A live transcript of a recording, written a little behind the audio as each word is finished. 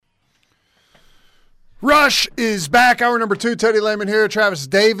Rush is back. Hour number 2. Teddy Lehman here. Travis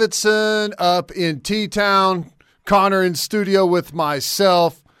Davidson up in T-Town. Connor in studio with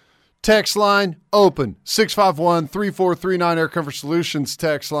myself. Text line open. 651-3439 Air Comfort Solutions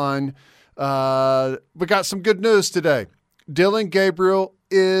text line. We got some good news today. Dillon Gabriel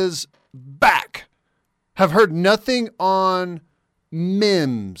is back. Have heard nothing on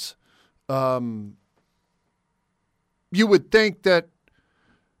Mims. You would think that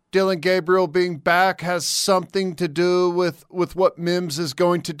Dillon Gabriel being back has something to do with what Mims is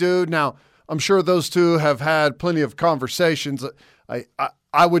going to do. Now, I'm sure those two have had plenty of conversations.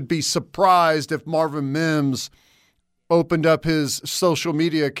 I would be surprised if Marvin Mims opened up his social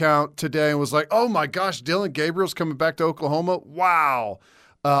media account today and was like, oh my gosh, Dillon Gabriel's coming back to Oklahoma. Wow.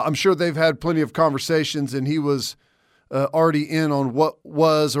 I'm sure they've had plenty of conversations and he was already in on what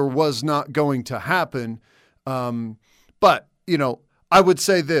was or was not going to happen. But, you know, I would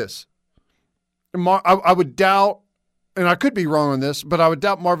say this. I would doubt, and I could be wrong on this, but I would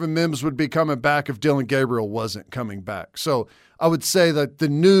doubt Marvin Mims would be coming back if Dillon Gabriel wasn't coming back. So I would say that the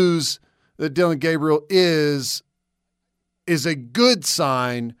news that Dillon Gabriel is a good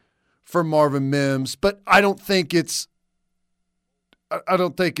sign for Marvin Mims, but I don't think it's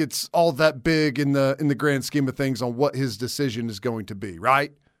all that big in the grand scheme of things on what his decision is going to be,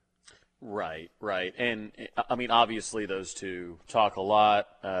 right? Right. And, I mean, obviously those two talk a lot.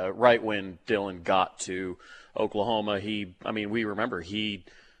 Right when Dillon got to Oklahoma, we remember he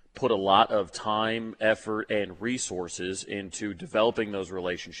put a lot of time, effort, and resources into developing those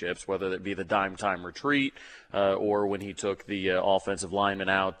relationships, whether that be the dime time retreat or when he took the offensive lineman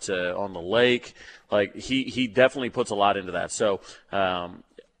out on the lake. Like, he definitely puts a lot into that. So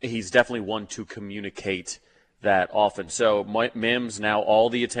he's definitely one to communicate that often. So Mims, now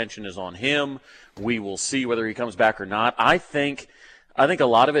all the attention is on him. We will see whether he comes back or not. I think a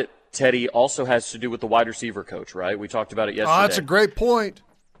lot of it, Teddy, also has to do with the wide receiver coach, right? We talked about it yesterday. Oh, that's a great point.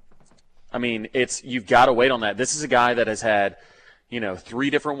 I mean, you've got to wait on that. This is a guy that has had, 3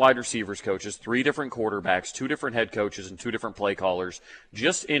 different wide receivers coaches, 3 different quarterbacks, 2 different head coaches, and 2 different play callers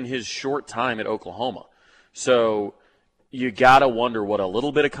just in his short time at Oklahoma. So you got to wonder what a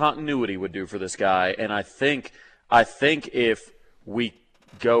little bit of continuity would do for this guy. And I think if we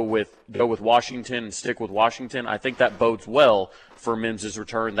go with Washington and stick with Washington, I think that bodes well for Mims'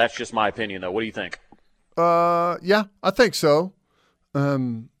 return. That's just my opinion, though. What do you think? Yeah, I think so.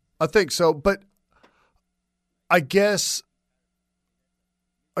 But I guess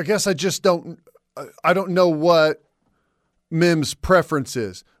I just don't know what Mims' preference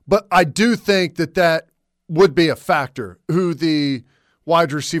is. But I do think that would be a factor, who the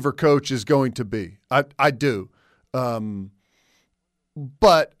wide receiver coach is going to be. I do.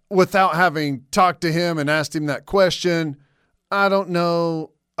 But without having talked to him and asked him that question, I don't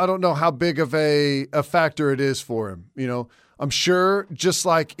know how big of a factor it is for him. I'm sure just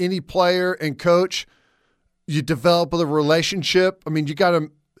like any player and coach, you develop a relationship. I mean,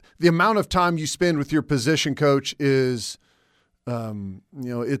 the amount of time you spend with your position coach is,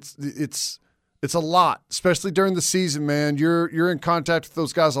 it's a lot, especially during the season, man. You're in contact with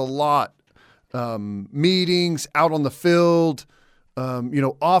those guys a lot. Meetings, out on the field,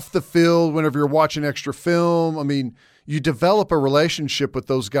 off the field whenever you're watching extra film. I mean, you develop a relationship with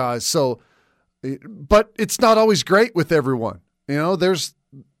those guys. So, but it's not always great with everyone. There's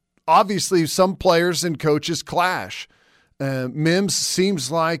obviously some players and coaches clash. Mims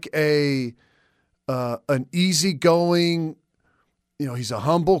seems like an easygoing, he's a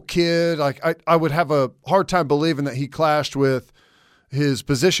humble kid. Like I would have a hard time believing that he clashed with his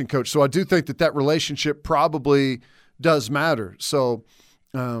position coach. So I do think that relationship probably does matter. So,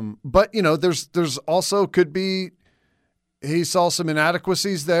 but there's also could be he saw some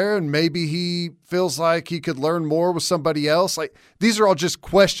inadequacies there, and maybe he feels like he could learn more with somebody else. Like, these are all just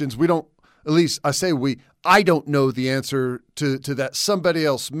questions. We don't, at least I say I don't know the answer to that. Somebody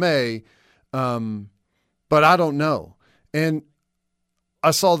else may, but I don't know. And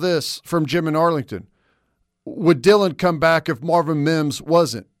I saw this from Jim in Arlington. Would Dillon come back if Marvin Mims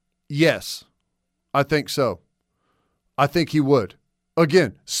wasn't? Yes, I think so. I think he would.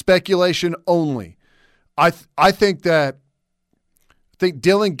 Again, speculation only. I think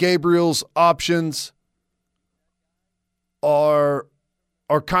Dillon Gabriel's options are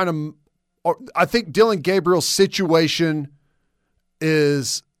kind of. I think Dillon Gabriel's situation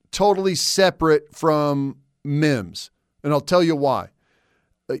is totally separate from Mims, and I'll tell you why.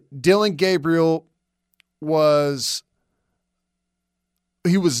 Dillon Gabriel was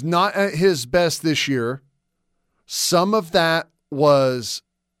not at his best this year. Some of that was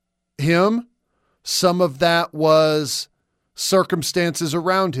him. Some of that was circumstances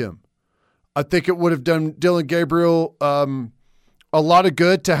around him. I think it would have done Dillon Gabriel a lot of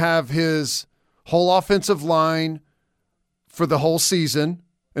good to have his whole offensive line for the whole season.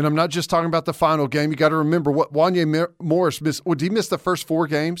 And I'm not just talking about the final game. You got to remember what Wanya Morris missed. Did he miss the first 4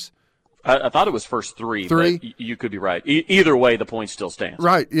 games? I thought it was first 3. But you could be right. Either way, the point still stands.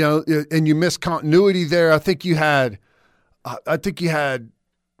 Right. And you missed continuity there. I think you had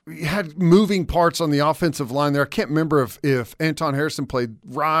moving parts on the offensive line there. I can't remember if Anton Harrison played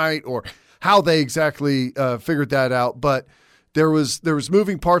right or how they exactly figured that out, but there was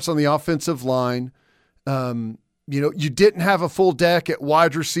moving parts on the offensive line. You didn't have a full deck at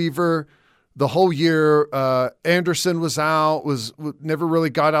wide receiver the whole year. Anderson was out, never really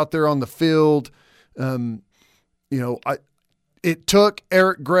got out there on the field. It took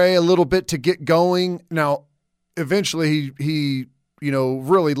Eric Gray a little bit to get going. Now, eventually he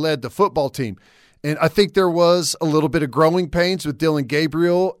really led the football team. And I think there was a little bit of growing pains with Dillon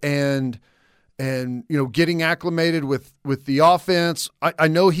Gabriel and getting acclimated with the offense. I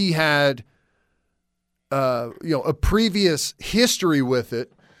know he had a previous history with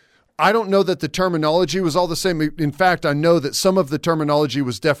it. I don't know that the terminology was all the same. In fact, I know that some of the terminology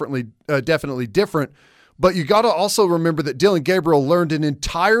was definitely different. But you got to also remember that Dillon Gabriel learned an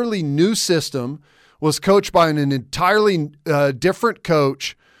entirely new system, was coached by an entirely different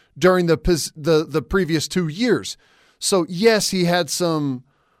coach during the previous 2 years. So yes, he had some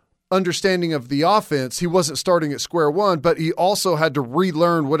understanding of the offense. He wasn't starting at square one, but he also had to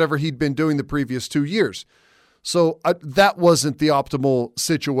relearn whatever he'd been doing the previous 2 years. So that wasn't the optimal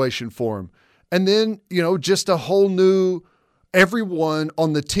situation for him. And then, just a whole new, everyone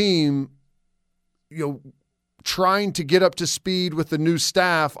on the team, trying to get up to speed with the new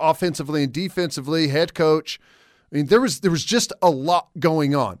staff offensively and defensively, head coach. I mean, there was just a lot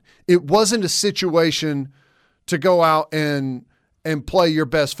going on. It wasn't a situation to go out and play your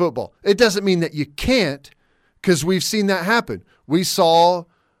best football. It doesn't mean that you can't, because we've seen that happen. We saw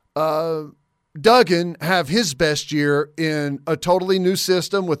Duggan have his best year in a totally new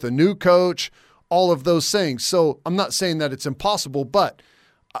system with a new coach, all of those things. So I'm not saying that it's impossible, but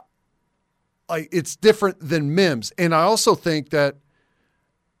it's different than Mims. And I also think that,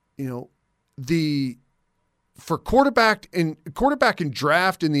 for quarterback and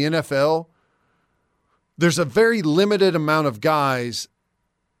draft in the NFL, there's a very limited amount of guys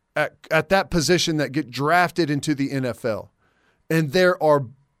at that position that get drafted into the NFL. And there are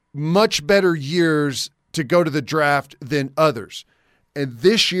much better years to go to the draft than others. And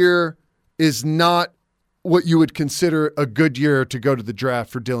this year is not what you would consider a good year to go to the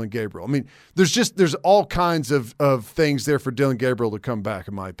draft for Dillon Gabriel. I mean, there's all kinds of things there for Dillon Gabriel to come back,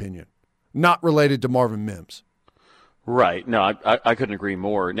 in my opinion, not related to Marvin Mims. Right. No, I couldn't agree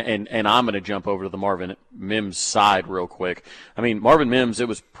more. And I'm going to jump over to the Marvin Mims side real quick. I mean, Marvin Mims, it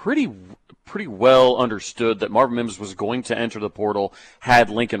was pretty well understood that Marvin Mims was going to enter the portal had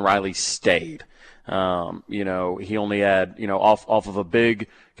Lincoln Riley stayed. He only had, off of a big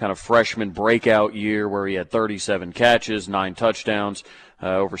kind of freshman breakout year where he had 37 catches, 9 touchdowns,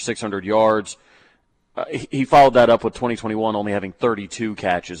 over 600 yards. He followed that up with 2021 only having 32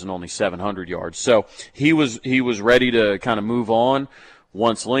 catches and only 700 yards. So he was ready to kind of move on.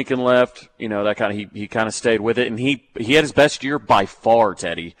 Once Lincoln left, that he kind of stayed with it, and he had his best year by far,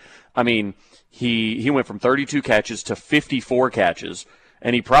 Teddy. I mean, he went from 32 catches to 54 catches,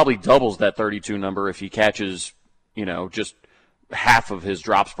 and he probably doubles that 32 number if he catches, just half of his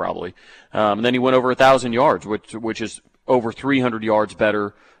drops probably. And then he went over 1,000 yards, which is over 300 yards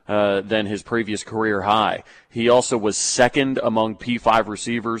better than his previous career high. He also was second among P5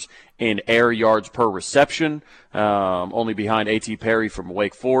 receivers in air yards per reception, only behind A.T. Perry from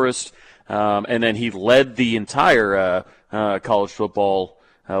Wake Forest. And then he led the entire college football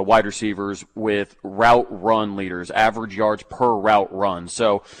wide receivers with route run leaders, average yards per route run.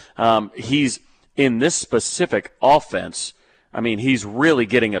 So he's in this specific offense, I mean, he's really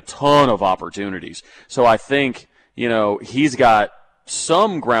getting a ton of opportunities. So I think, he's got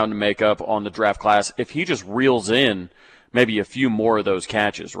some ground to make up on the draft class if he just reels in maybe a few more of those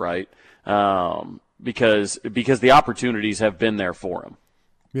catches, right? Because the opportunities have been there for him.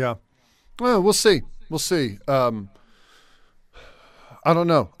 Yeah. Well, we'll see. I don't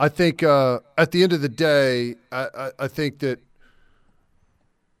know. I think at the end of the day, I think that,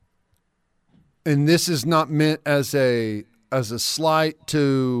 and this is not meant as a slight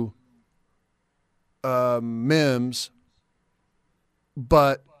to Mims,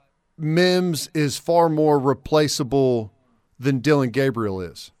 but Mims is far more replaceable than Dillon Gabriel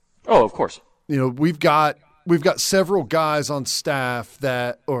is. Oh, of course. We've got several guys on staff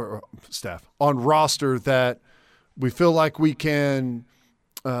on roster that we feel like we can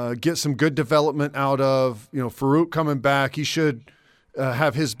get some good development out of. Farouk coming back. He should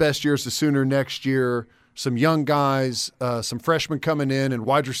have his best year as a Sooner next year. Some young guys, some freshmen coming in, and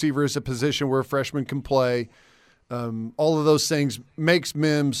wide receiver is a position where a freshman can play. All of those things makes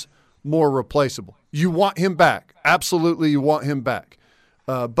Mims more replaceable. You want him back. Absolutely, you want him back.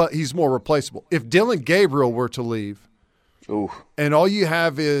 But he's more replaceable. If Dillon Gabriel were to leave, and all you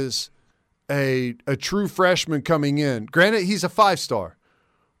have is a true freshman coming in, granted he's a 5-star,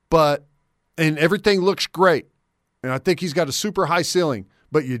 and everything looks great, and I think he's got a super high ceiling,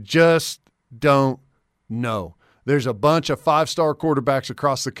 but you just don't know. There's a bunch of 5-star quarterbacks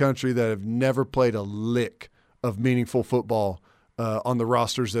across the country that have never played a lick of meaningful football on the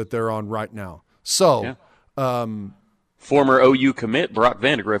rosters that they're on right now. So, former OU commit Brock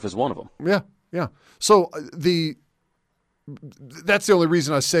Vandegrift is one of them. Yeah. So that's the only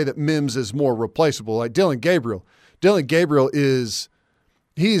reason I say that Mims is more replaceable. Like Dillon Gabriel is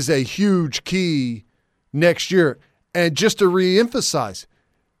a huge key next year. And just to reemphasize,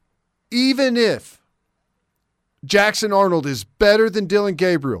 even if Jackson Arnold is better than Dillon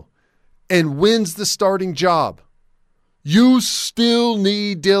Gabriel and wins the starting job, you still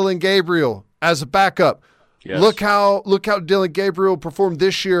need Dillon Gabriel as a backup. Yes. Look how Dillon Gabriel performed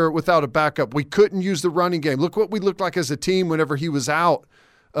this year without a backup. We couldn't use the running game. Look what we looked like as a team whenever he was out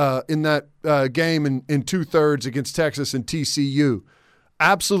in that game in 2/3 against Texas and TCU.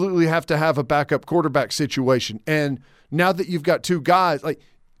 Absolutely have to have a backup quarterback situation. And now that you've got two guys, like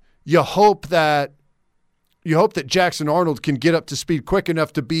you hope that Jackson Arnold can get up to speed quick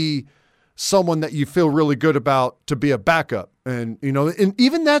enough to be someone that you feel really good about to be a backup. And and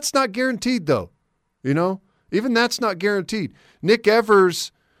even that's not guaranteed though. Even that's not guaranteed. Nick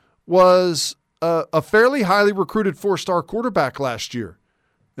Evers was a fairly highly recruited 4-star quarterback last year.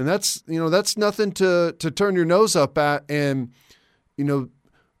 And that's nothing to turn your nose up at. And,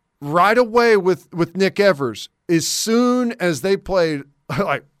 right away with Nick Evers, as soon as they played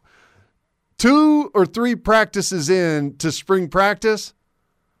like 2 or 3 practices in to spring practice,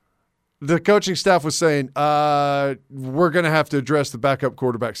 the coaching staff was saying, we're going to have to address the backup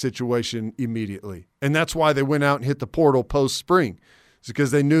quarterback situation immediately. And that's why they went out and hit the portal post-spring. It's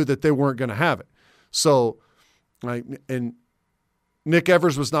because they knew that they weren't going to have it. So, and Nick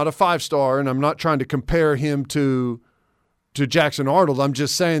Evers was not a 5-star, and I'm not trying to compare him to Jackson Arnold. I'm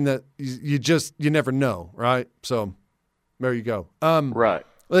just saying that you never know, right? So there you go. Right.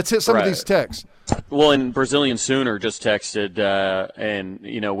 Let's hit some of these texts. Well, and Brazilian Sooner just texted, and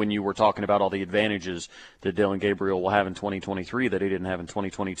when you were talking about all the advantages that Dillon Gabriel will have in 2023 that he didn't have in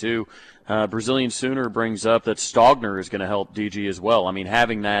 2022, Brazilian Sooner brings up that Stogner is going to help DG as well. I mean,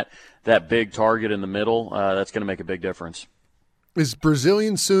 having that big target in the middle, that's going to make a big difference. Is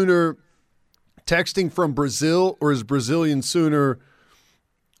Brazilian Sooner texting from Brazil, or is Brazilian Sooner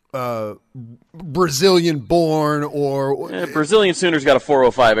Brazilian born, or Brazilian Sooners got a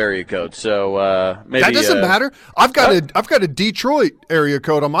 405 area code, so maybe that doesn't matter. I've got a Detroit area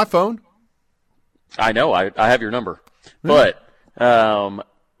code on my phone. I know, I have your number, but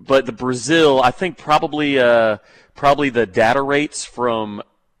the Brazil, I think probably the data rates from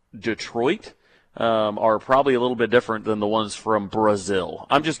Detroit are probably a little bit different than the ones from Brazil.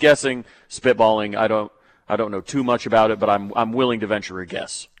 I'm just guessing, spitballing. I don't know too much about it, but I'm willing to venture a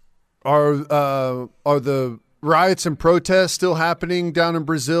guess. Are the riots and protests still happening down in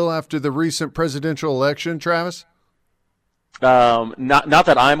Brazil after the recent presidential election, Travis? Not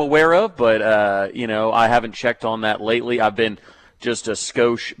that I'm aware of, but I haven't checked on that lately. I've been just a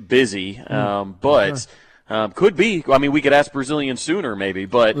skosh busy, but could be. I mean, we could ask Brazilian Sooner maybe,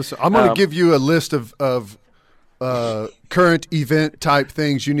 but listen, I'm going to give you a list of current event type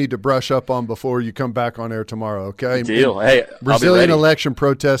things you need to brush up on before you come back on air tomorrow, okay? Deal. Hey, Brazilian election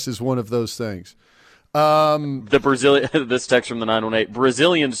protest is one of those things. This text from the 918,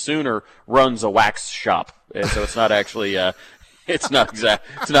 Brazilian Sooner runs a wax shop. And so it's not actually it's not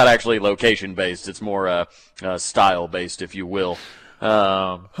actually location based. It's more style based, if you will.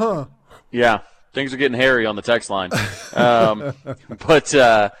 Yeah, things are getting hairy on the text line. But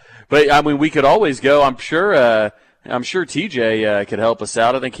I mean, we could always go. I'm sure TJ could help us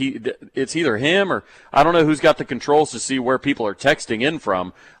out. I think it's either him or I don't know who's got the controls to see where people are texting in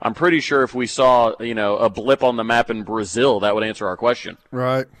from. I'm pretty sure if we saw a blip on the map in Brazil, that would answer our question.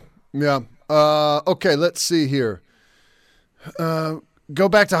 Right. Yeah. Okay. Let's see here. Go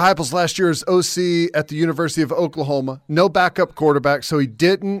back to Heupel's last year as OC at the University of Oklahoma. No backup quarterback, so he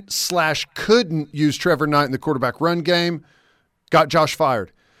couldn't use Trevor Knight in the quarterback run game. Got Josh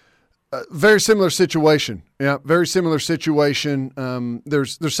fired. Very similar situation. Yeah, very similar situation.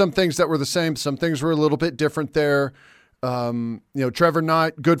 There's some things that were the same. Some things were a little bit different there. Trevor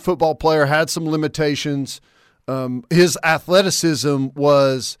Knight, good football player, had some limitations. His athleticism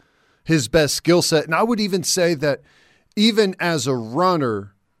was his best skill set. And I would even say that even as a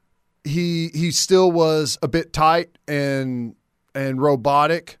runner, he still was a bit tight and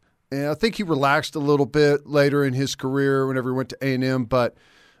robotic. And I think he relaxed a little bit later in his career whenever he went to A&M. But,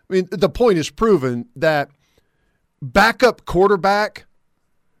 I mean, the point is proven that backup quarterback,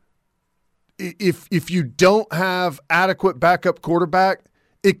 if you don't have adequate backup quarterback,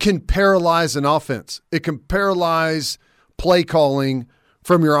 it can paralyze an offense. It can paralyze play calling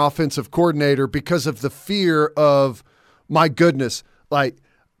from your offensive coordinator because of the fear of, my goodness, like,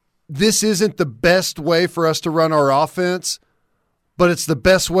 this isn't the best way for us to run our offense, but it's the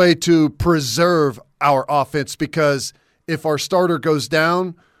best way to preserve our offense, because if our starter goes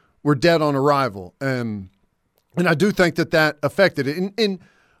down, we're dead on arrival. And I do think that affected it. And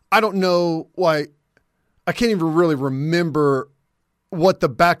I don't know why – I can't even really remember what the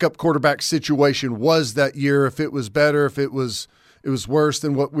backup quarterback situation was that year, if it was better, if it was worse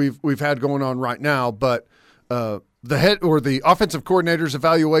than what we've had going on right now. But the head or the offensive coordinator's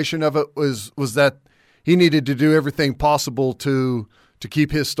evaluation of it was that he needed to do everything possible to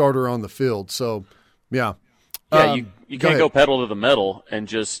keep his starter on the field. So, yeah. Yeah, you can't go pedal to the metal and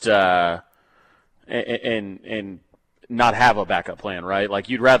just and not have a backup plan, right? Like,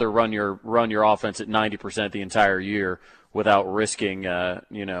 you'd rather run your offense at 90% the entire year without risking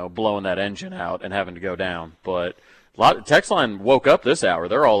blowing that engine out and having to go down. But a lot of text line woke up this hour.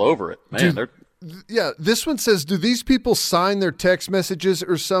 They're all over it. Man, yeah, this one says, do these people sign their text messages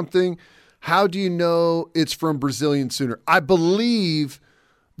or something? How do you know it's from Brazilian Sooner? I believe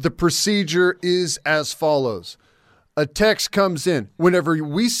the procedure is as follows. A text comes in. Whenever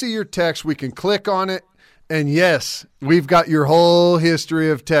we see your text, we can click on it. And yes, we've got your whole history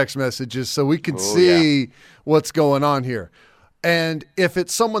of text messages, so we can see what's going on here. And if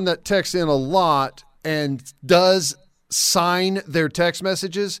it's someone that texts in a lot and does sign their text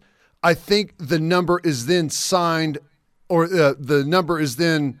messages, I think the number is then signed, or the number is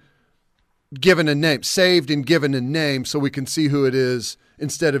then given a name, saved and given a name, so we can see who it is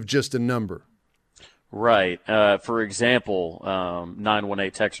instead of just a number. Right. For example,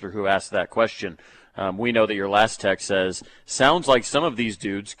 918 texter who asked that question, we know that your last text says, sounds like some of these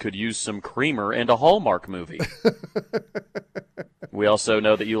dudes could use some creamer and a Hallmark movie. We also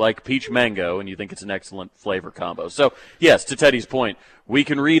know that you like peach mango and you think it's an excellent flavor combo. So, yes, to Teddy's point, we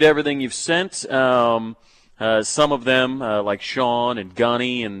can read everything you've sent. Some of them, like Sean and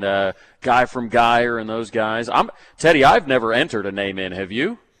Gunny and Guy from Geyer and those guys. Teddy, I've never entered a name in. Have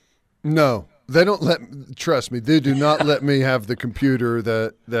you? No. They don't trust me, they do not let me have the computer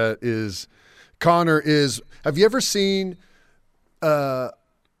that is – Connor is – have you ever seen the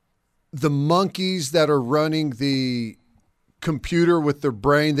monkeys that are running the computer with their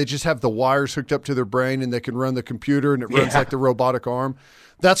brain? They just have the wires hooked up to their brain and they can run the computer and it runs like the robotic arm.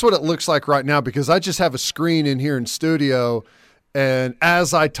 That's what it looks like right now, because I just have a screen in here in studio, and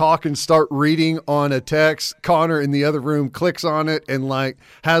as I talk and start reading on a text, Connor in the other room clicks on it and like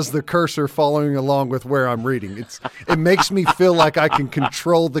has the cursor following along with where I'm reading. It makes me feel like I can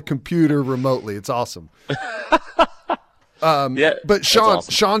control the computer remotely. It's awesome. But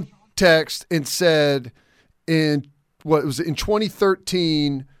Sean texted and said in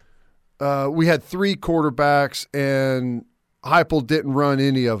 2013 we had 3 quarterbacks and Heupel didn't run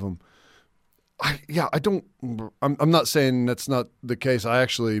any of them. I'm not saying that's not the case. I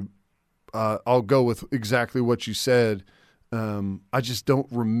actually, I'll go with exactly what you said. I just don't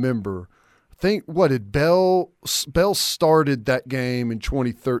remember. I think, Bell started that game in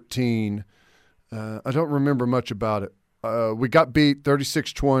 2013. I don't remember much about it. We got beat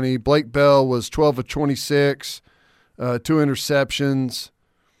 36-20. Blake Bell was 12 of 26, 2 interceptions.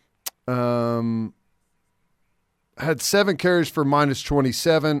 Had 7 carries for minus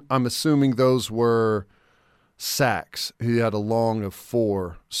 27. I'm assuming those were sacks. He had a long of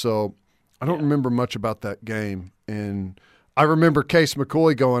 4. So I don't remember much about that game. And I remember Case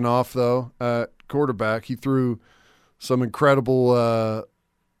McCoy going off, though, at quarterback. He threw some incredible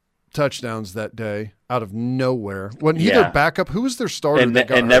touchdowns that day out of nowhere. Wasn't he their backup? Who was their starter?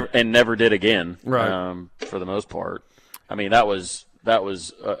 And never did again, right. For the most part. I mean, that was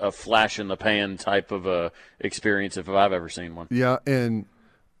a flash in the pan type of experience if I've ever seen one. Yeah, and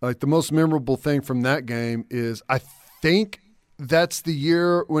like the most memorable thing from that game is I think that's the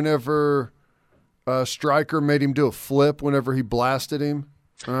year whenever Stryker made him do a flip whenever he blasted him.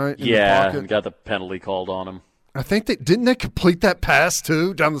 All right. And got the penalty called on him. I think didn't they complete that pass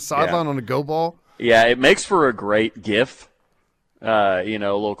too down the sideline on a go ball? Yeah, it makes for a great GIF. A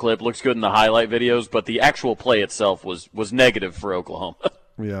little clip. Looks good in the highlight videos, but the actual play itself was negative for Oklahoma.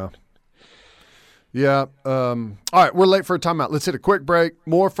 Yeah. Yeah. All right, we're late for a timeout. Let's hit a quick break.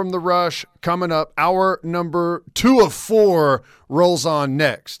 More from The Rush coming up. Hour number 2 of 4 rolls on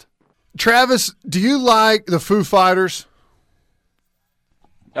next. Travis, do you like the Foo Fighters?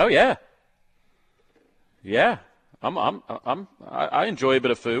 Oh yeah. Yeah. I enjoy a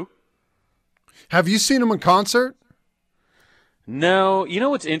bit of Foo. Have you seen them in concert? No, you know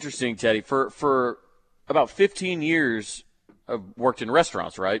what's interesting, Teddy? For about 15 years, I've worked in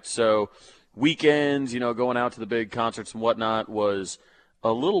restaurants, right? So weekends, going out to the big concerts and whatnot was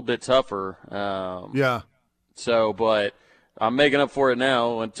a little bit tougher. Yeah. So, but I'm making up for it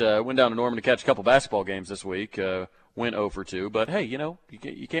now. Went down to Norman to catch a couple basketball games this week. Went 0 for 2. But hey, you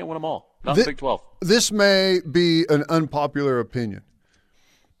can't win them all. Not in Big 12. This may be an unpopular opinion.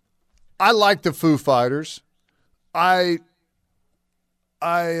 I like the Foo Fighters. They're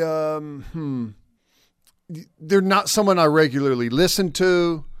not someone I regularly listen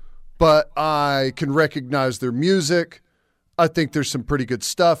to, but I can recognize their music. I think there's some pretty good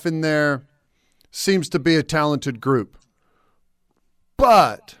stuff in there. Seems to be a talented group.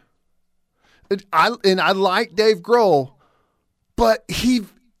 But I like Dave Grohl, but he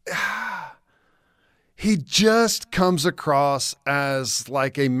just comes across as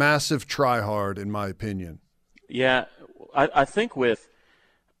like a massive tryhard, in my opinion. Yeah, I think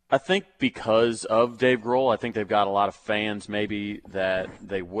because of Dave Grohl, I think they've got a lot of fans maybe that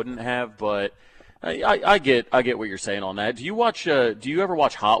they wouldn't have. But I get what you're saying on that. Do you ever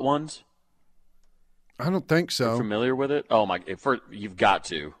watch Hot Ones? I don't think so. You're familiar with it? Oh my! You've got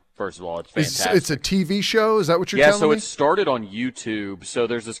to. First of all, it's fantastic. It's a TV show. Is that what you're telling me? Yeah. So it started on YouTube. So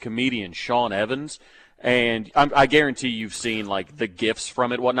there's this comedian Sean Evans. And I guarantee you've seen like the gifs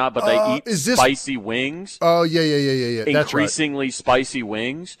from it, whatnot. But they eat spicy wings. Oh yeah. Increasingly spicy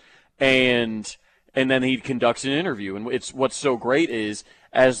wings, and then he conducts an interview. And what's so great is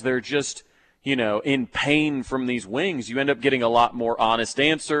as they're just in pain from these wings, you end up getting a lot more honest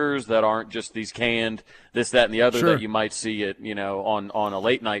answers that aren't just these canned this, that, and the other that you might see it on a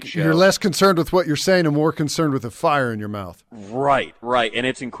late night show. You're less concerned with what you're saying and more concerned with the fire in your mouth. Right, and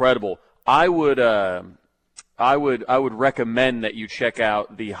it's incredible. I would recommend that you check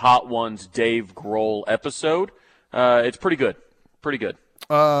out the Hot Ones Dave Grohl episode. It's pretty good.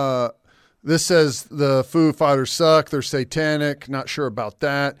 This says the Foo Fighters suck. They're satanic. Not sure about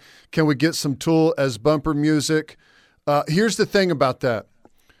that. Can we get some Tool as bumper music? Here's the thing about that.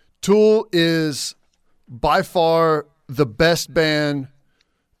 Tool is by far the best band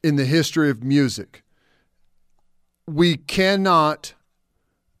in the history of music. We cannot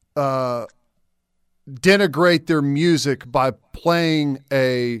denigrate their music by playing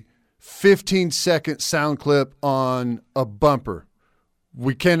a 15-second sound clip on a bumper.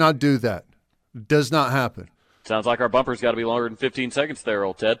 We cannot do that. It does not happen. Sounds like our bumper's got to be longer than 15 seconds there,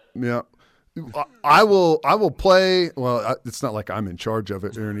 old Ted. Yeah. I will play. Well, it's not like I'm in charge of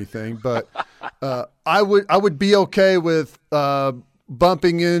it or anything, but I would be okay with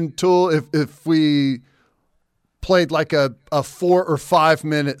bumping in Tool if we played like a 4 or 5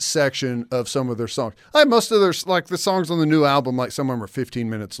 minute section of some of their songs. Most of their like the songs on the new album, like some of them are 15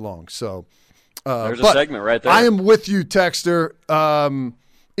 minutes long. So there's a segment right there. I am with you, Texter.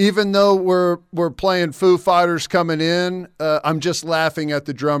 Even though we're playing Foo Fighters coming in, I'm just laughing at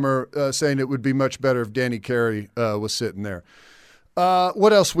the drummer saying it would be much better if Danny Carey was sitting there.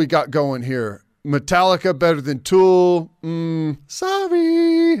 What else we got going here? Metallica better than Tool.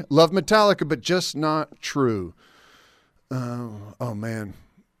 Sorry. Love Metallica, but just not true. Oh, man.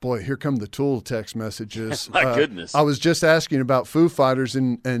 Boy, here come the Tool text messages. My goodness. I was just asking about Foo Fighters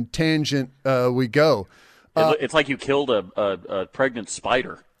and tangent we go. It's like you killed a pregnant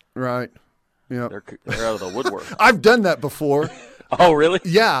spider. Right. Yeah. They're out of the woodwork. I've done that before. Oh, really?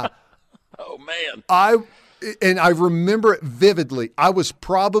 Yeah. Oh, man. I remember it vividly. I was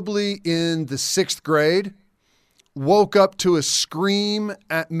probably in the 6th grade, woke up to a scream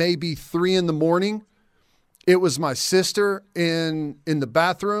at maybe 3 a.m. It was my sister in the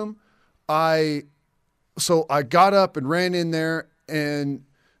bathroom. So I got up and ran in there, and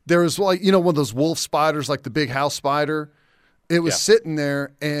there was one of those wolf spiders, like the big house spider. It was sitting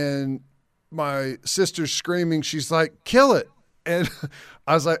there, and my sister's screaming. She's like, "Kill it!" And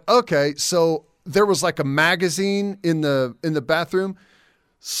I was like, "Okay." So there was like a magazine in the bathroom.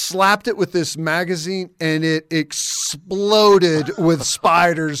 Slapped it with this magazine, and it exploded with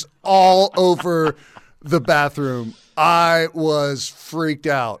spiders all over the bathroom. I was freaked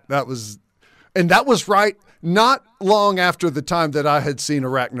out. That was right not long after the time that I had seen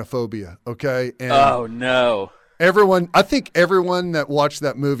Arachnophobia. Okay. Oh no. I think everyone that watched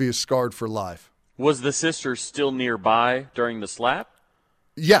that movie is scarred for life. Was the sister still nearby during the slap?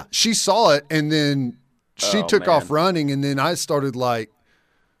 Yeah, she saw it, and then she took man. off running, and then I started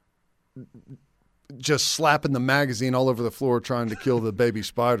just slapping the magazine all over the floor trying to kill the baby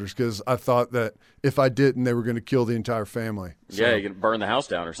spiders because I thought that if I didn't, they were going to kill the entire family. So. Yeah, you can burn the house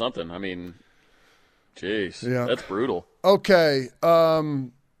down or something. I mean, jeez, that's brutal. Okay,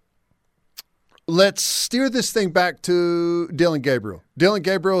 let's steer this thing back to Dillon Gabriel. Dillon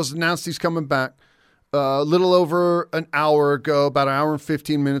Gabriel has announced he's coming back a little over an hour ago, about an hour and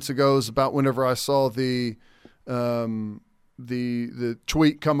 15 minutes ago is about whenever I saw the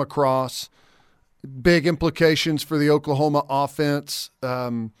tweet come across. Big implications for the Oklahoma offense.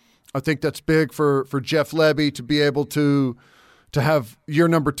 I think that's big for Jeff Lebby to be able to have year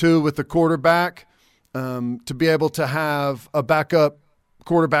number 2 with the quarterback, to be able to have a backup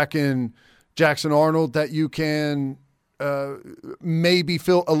quarterback in Jackson Arnold that you can maybe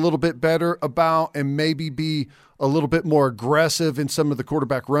feel a little bit better about and maybe be a little bit more aggressive in some of the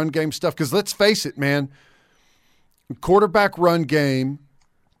quarterback run game stuff. Because let's face it, man, quarterback run game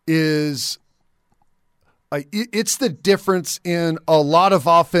is it's the difference in a lot of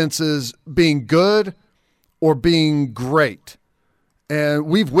offenses being good or being great. And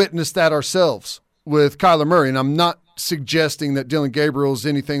we've witnessed that ourselves with Kyler Murray. And I'm not suggesting that Dillon Gabriel is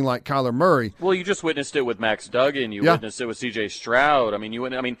anything like Kyler Murray. Well, you just witnessed it with Max Duggan. You witnessed it with C.J. Stroud. I mean,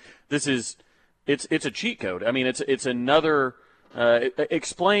 it's a cheat code. I mean, it's another.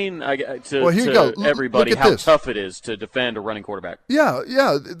 Explain to everybody how tough it is to defend a running quarterback. Yeah.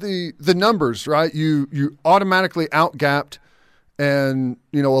 The numbers, right? You automatically outgapped, and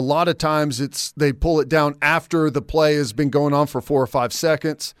a lot of times they pull it down after the play has been going on for 4 or 5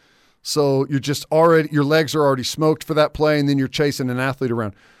 seconds. So your legs are already smoked for that play, and then you're chasing an athlete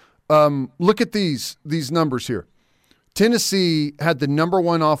around. Look at these numbers here. Tennessee had the number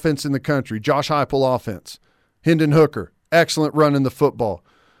 1 offense in the country, Josh Heupel offense. Hendon Hooker, excellent run in the football.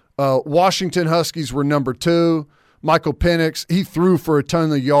 Washington Huskies were number 2. Michael Penix, he threw for a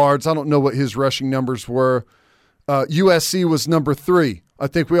ton of yards. I don't know what his rushing numbers were. USC was number 3. I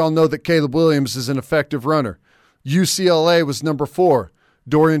think we all know that Caleb Williams is an effective runner. UCLA was number 4.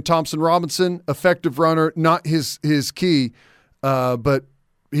 Dorian Thompson-Robinson, effective runner, not his key, but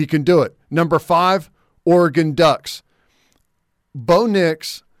he can do it. Number 5, Oregon Ducks. Bo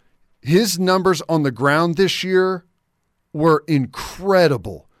Nix, his numbers on the ground this year were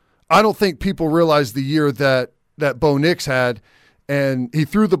incredible. I don't think people realize the year that Bo Nix had, and he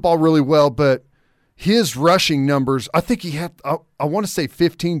threw the ball really well, but his rushing numbers, I think he had, I want to say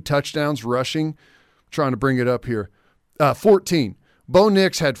 15 touchdowns rushing. I'm trying to bring it up here. 14. Bo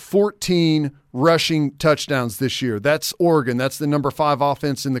Nix had 14 rushing touchdowns this year. That's Oregon. That's the number 5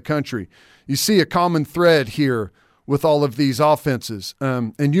 offense in the country. You see a common thread here with all of these offenses.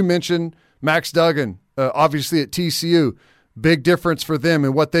 And you mentioned Max Duggan, obviously at TCU. Big difference for them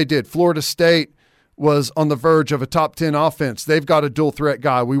in what they did. Florida State was on the verge of a top 10 offense. They've got a dual threat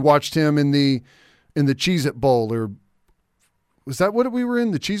guy. We watched him in the Cheez-It Bowl, or was that what we were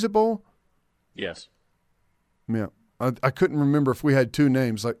in, the Cheez-It Bowl? Yes. Yeah. I couldn't remember if we had 2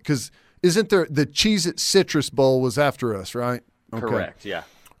 names, because isn't there the Cheez-It Citrus Bowl was after us, right? Okay. Correct, yeah.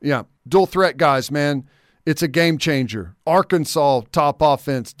 Yeah, dual threat guys, man. It's a game changer. Arkansas, top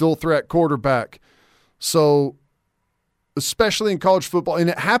offense, dual threat quarterback. So especially in college football,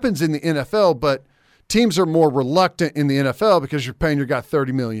 and it happens in the NFL, but teams are more reluctant in the NFL because you're paying your guy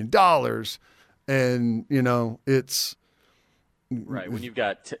 $30 million, and, it's – right, when you've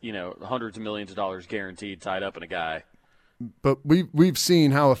got, hundreds of millions of dollars guaranteed tied up in a guy. But we've seen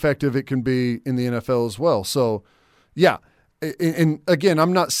how effective it can be in the NFL as well. So, yeah. And again,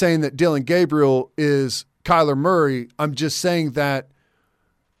 I'm not saying that Dillon Gabriel is Kyler Murray. I'm just saying that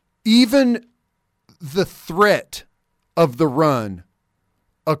even the threat of the run,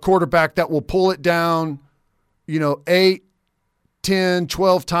 a quarterback that will pull it down, 8, 10,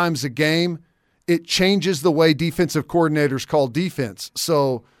 12 times a game, it changes the way defensive coordinators call defense.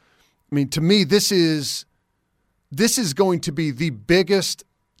 So, to me, this is going to be the biggest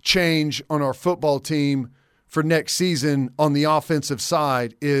change on our football team for next season on the offensive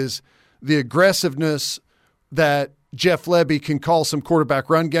side, is the aggressiveness that Jeff Lebby can call some quarterback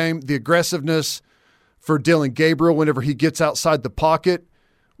run game, the aggressiveness for Dillon Gabriel whenever he gets outside the pocket,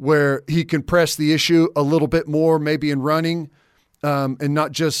 where he can press the issue a little bit more, maybe in running, and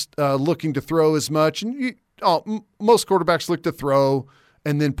not just looking to throw as much. And most quarterbacks look to throw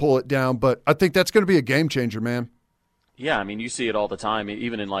and then pull it down, but I think that's going to be a game changer, man. Yeah, I mean, you see it all the time,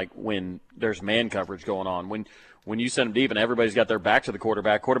 even in like when there's man coverage going on. When you send them deep and everybody's got their back to the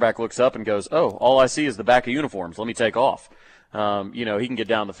quarterback looks up and goes, "Oh, all I see is the back of uniforms. Let me take off." He can get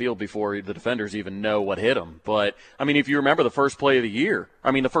down the field before the defenders even know what hit him. But, I mean, if you remember the first play of the year,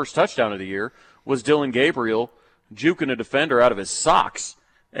 the first touchdown of the year was Dillon Gabriel juking a defender out of his socks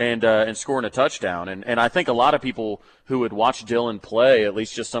and scoring a touchdown. And I think a lot of people who had watched Dillon play, at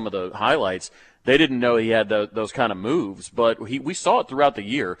least just some of the highlights, they didn't know he had those kind of moves. But we saw it throughout the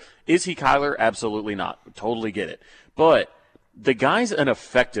year. Is he Kyler? Absolutely not. Totally get it. But the guy's an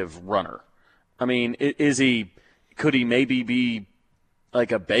effective runner. I mean, could he maybe be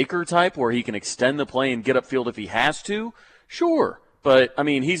like a Baker type where he can extend the play and get upfield if he has to? Sure. But, I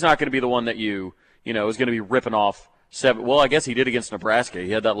mean, he's not going to be the one that is going to be ripping off seven. Well, I guess he did against Nebraska.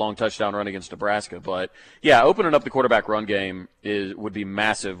 He had that long touchdown run against Nebraska. But, yeah, opening up the quarterback run game would be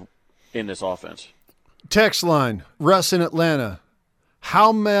massive in this offense. Text line, Russ in Atlanta.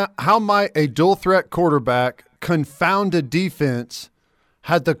 How might a dual-threat quarterback confound a defense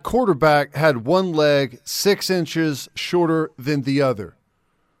had the quarterback had one leg 6 inches shorter than the other?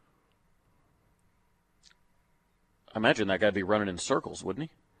 I imagine that guy'd be running in circles, wouldn't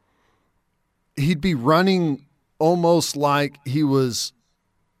he? He'd be running almost like he was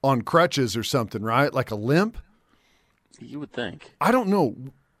on crutches or something, right? Like a limp? You would think. I don't know.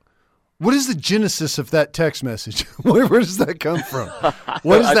 What is the genesis of that text message? Where does that come from?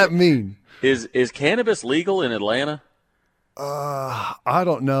 What does that mean? Is cannabis legal in Atlanta? I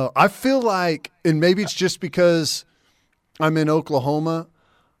don't know. I feel like, and maybe it's just because I'm in Oklahoma,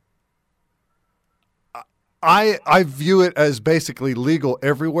 I view it as basically legal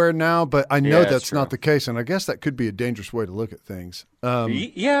everywhere now, but I know that's not the case, and I guess that could be a dangerous way to look at things.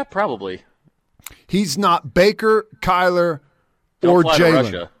 Yeah, probably. He's not Baker, Kyler, or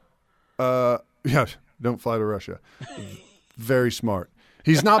Jalen. Yeah, don't fly to Russia. Very smart.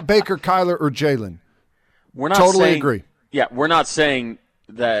 He's not Baker, Kyler, or Jalen. We're not totally agree. Yeah, we're not saying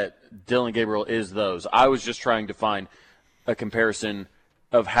that Dillon Gabriel is those. I was just trying to find a comparison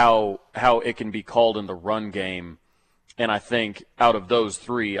of how it can be called in the run game, and I think out of those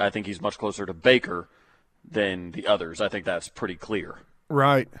three, I think he's much closer to Baker than the others. I think that's pretty clear.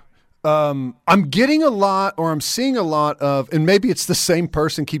 Right. I'm getting a lot, or I'm seeing a lot of, and maybe it's the same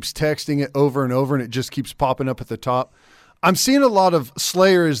person keeps texting it over and over, and it just keeps popping up at the top. I'm seeing a lot of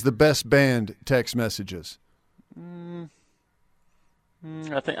Slayer is the best band text messages.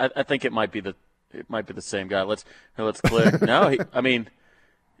 I think it might be the same guy. Let's click. No,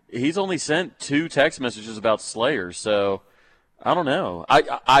 he's only sent 2 text messages about Slayer, so I don't know.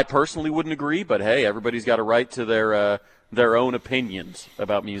 I personally wouldn't agree, but hey, everybody's got a right to their own opinions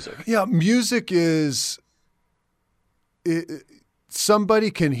about music. Yeah, music is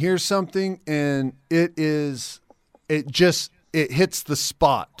somebody can hear something and it hits the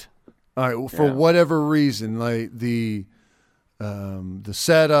spot. All right, for whatever reason, like the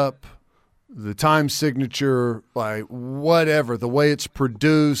setup, the time signature, like whatever, the way it's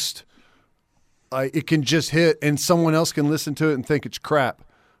produced, it can just hit, and someone else can listen to it and think it's crap.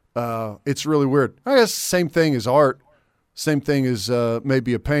 It's really weird. I guess same thing as art, same thing as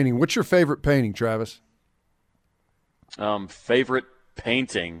maybe a painting. What's your favorite painting, Travis? Favorite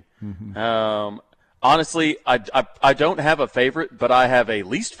painting? Mm-hmm. Honestly, I don't have a favorite, but I have a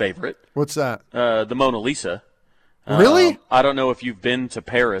least favorite. What's that? The Mona Lisa. Really? I don't know if you've been to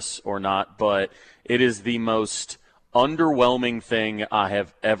Paris or not, but it is the most underwhelming thing I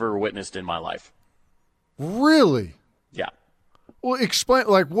have ever witnessed in my life. Really? Yeah. Well, explain,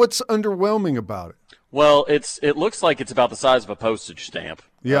 like, what's underwhelming about it? Well, it looks like it's about the size of a postage stamp.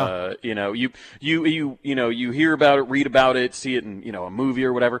 Yeah. You hear about it, read about it, see it in, a movie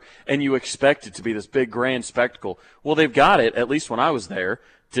or whatever, and you expect it to be this big grand spectacle. Well, they've got it, at least when I was there,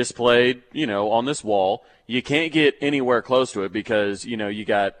 displayed, on this wall. You can't get anywhere close to it because, you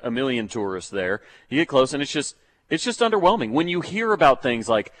got a million tourists there. You get close and it's just underwhelming. When you hear about things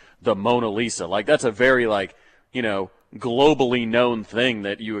like the Mona Lisa, like that's a very globally known thing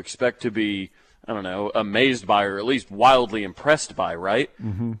that you expect to be, I don't know, amazed by or at least wildly impressed by, right?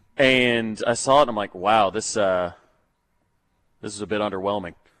 Mm-hmm. And I saw it and I'm like, wow, this is a bit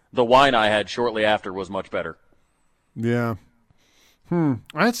underwhelming. The wine I had shortly after was much better. Yeah.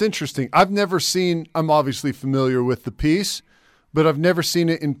 That's interesting. I'm obviously familiar with the piece, but I've never seen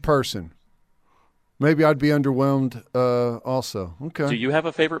it in person. Maybe I'd be underwhelmed also. Okay. Do you have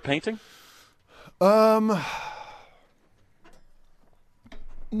a favorite painting? Not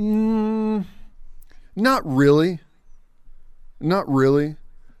really. Not really.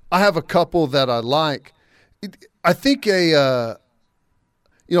 I have a couple that I like. I think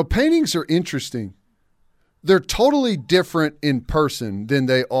paintings are interesting they're totally different in person than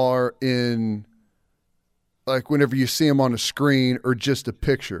they are in, like, whenever you see them on a screen or just a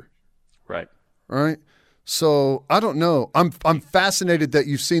picture. Right. Right. So I don't know. I'm fascinated that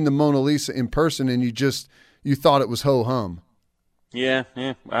you've seen the Mona Lisa in person and you thought it was ho hum. Yeah.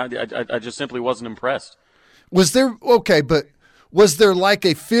 I just simply wasn't impressed. Was there like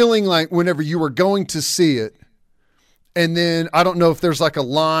a feeling like whenever you were going to see it, and then I don't know if there's like a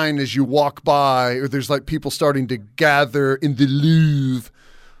line as you walk by, or there's like people starting to gather in the Louvre,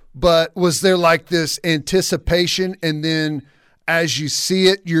 but was there like this anticipation, and then as you see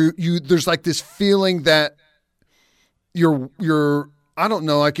it, you there's like this feeling that you're I don't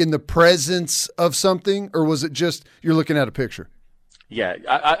know, like in the presence of something, or was it just you're looking at a picture? Yeah,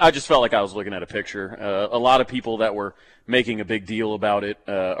 I just felt like I was looking at a picture. A lot of people that were making a big deal about it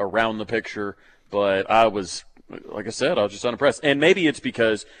around the picture, but I was, like I said, I was just unimpressed. And maybe it's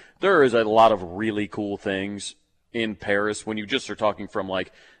because there is a lot of really cool things in Paris when you just are talking from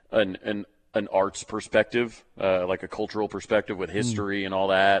like an arts perspective, like a cultural perspective with history and all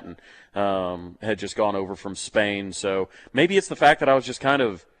that, and had just gone over from Spain. So maybe it's the fact that I was just kind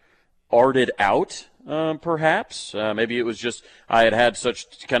of arted out. Perhaps. Maybe it was just I had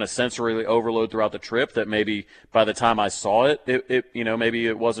such kind of sensory overload throughout the trip that maybe by the time I saw it, maybe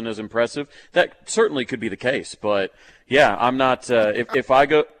it wasn't as impressive. That certainly could be the case. But yeah, I'm not. If I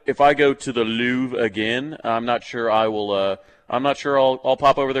go to the Louvre again, I'm not sure I will. I'm not sure I'll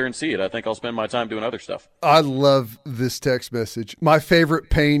pop over there and see it. I think I'll spend my time doing other stuff. I love this text message. My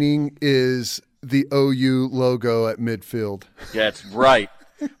favorite painting is the OU logo at midfield. Yeah, that's right.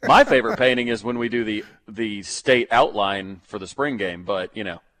 My favorite painting is when we do the state outline for the spring game, but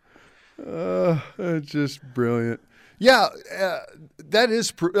it's just brilliant. Yeah, that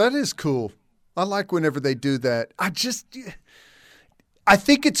is cool. I like whenever they do that. I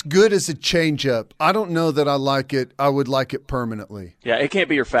think it's good as a change-up. I don't know that I like it. I would like it permanently. Yeah, it can't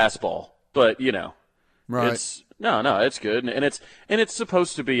be your fastball, but right. It's good, and it's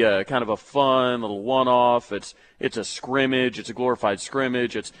supposed to be a kind of a fun little one-off. It's a scrimmage. It's a glorified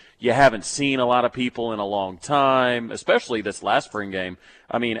scrimmage. You haven't seen a lot of people in a long time, especially this last spring game.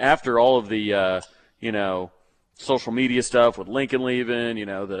 I mean, after all of the social media stuff with Lincoln leaving,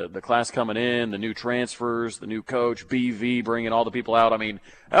 the class coming in, the new transfers, the new coach, BV bringing all the people out. I mean,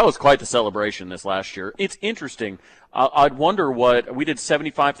 that was quite the celebration this last year. It's interesting. I'd wonder we did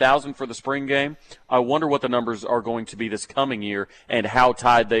 75,000 for the spring game. I wonder what the numbers are going to be this coming year and how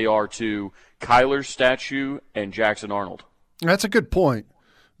tied they are to Kyler's statue and Jackson Arnold. That's a good point.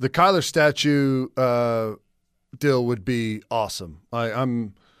 The Kyler statue deal would be awesome.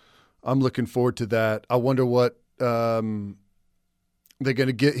 I'm looking forward to that. I wonder what they're going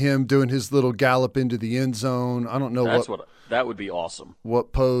to get him doing his little gallop into the end zone. I don't know that would be awesome.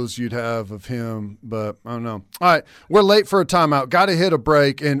 What pose you'd have of him, but I don't know. All right, we're late for a timeout. Got to hit a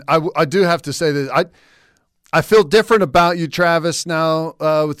break, and I do have to say that I feel different about you, Travis, now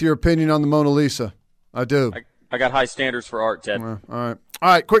with your opinion on the Mona Lisa. I do. I got high standards for art, Ted. All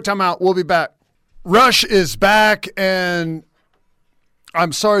right, quick timeout. We'll be back. Rush is back, and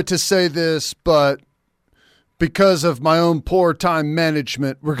I'm sorry to say this, but because of my own poor time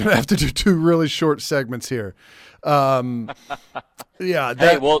management, we're going to have to do 2 really short segments here. Yeah.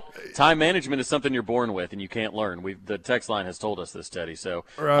 Time management is something you're born with and you can't learn. The text line has told us this, Teddy. So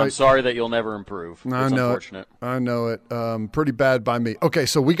right. I'm sorry that you'll never improve. It's unfortunate. I know it. Pretty bad by me. Okay,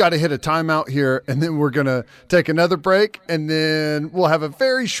 so we got to hit a timeout here, and then we're going to take another break, and then we'll have a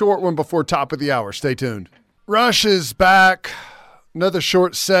very short one before top of the hour. Stay tuned. Rush is back. Another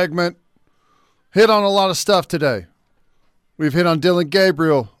short segment. Hit on a lot of stuff today. We've hit on Dillon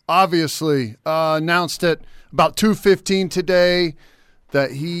Gabriel, obviously. Announced at about 2:15 today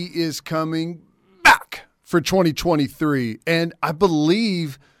that he is coming back for 2023. And I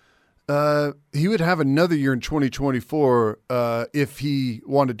believe he would have another year in 2024 if he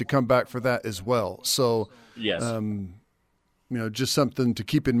wanted to come back for that as well. So, yes. Just something to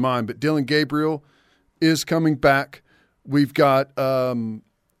keep in mind. But Dillon Gabriel is coming back. We've got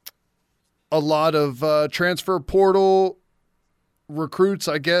a lot of transfer portal recruits,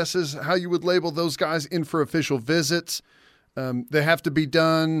 I guess, is how you would label those guys in for official visits. They have to be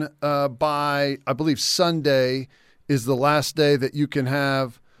done by, I believe, Sunday is the last day that you can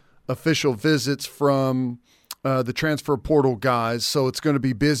have official visits from the transfer portal guys. So it's going to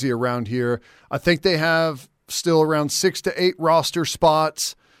be busy around here. I think they have still around 6 to 8 roster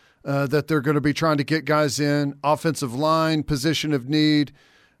spots that they're going to be trying to get guys in. Offensive line, position of need.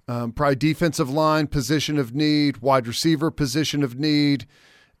 Probably defensive line, position of need, wide receiver, position of need,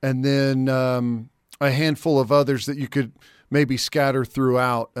 and then a handful of others that you could maybe scatter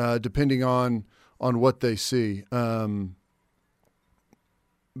throughout, depending on what they see.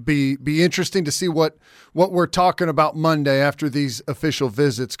 Be interesting to see what we're talking about Monday after these official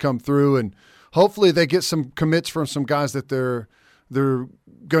visits come through, and hopefully they get some commits from some guys that they're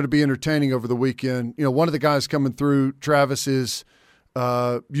going to be entertaining over the weekend. You know, one of the guys coming through, Travis, is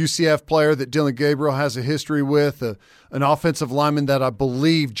UCF player that Dillon Gabriel has a history with, an offensive lineman that I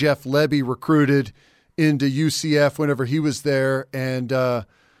believe Jeff Lebby recruited into UCF whenever he was there. And I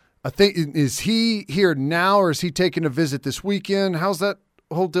think, is he here now or is he taking a visit this weekend? How's that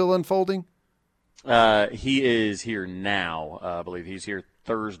whole deal unfolding? He is here now. I believe he's here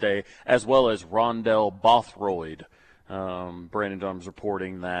Thursday, as well as Rondell Bothroyd. Brandon Dunham's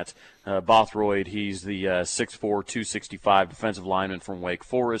reporting that Bothroyd, he's the 6'4", 265 defensive lineman from Wake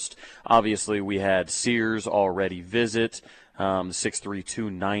Forest. Obviously, we had Sears already visit, 6'3",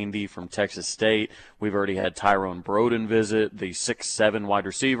 290 from Texas State. We've already had Tyrone Broden visit, the 6'7" wide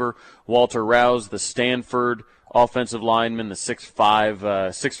receiver. Walter Rouse, the Stanford offensive lineman, the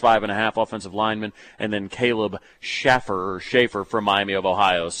 6'5" and a half offensive lineman, and then Caleb Schaefer from Miami of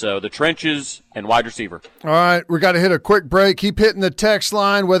Ohio. So the trenches and wide receiver. All right, we got to hit a quick break. Keep hitting the text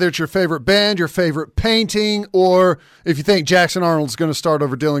line, whether it's your favorite band, your favorite painting, or if you think Jackson Arnold's going to start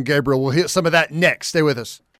over Dillon Gabriel. We'll hit some of that next. Stay with us.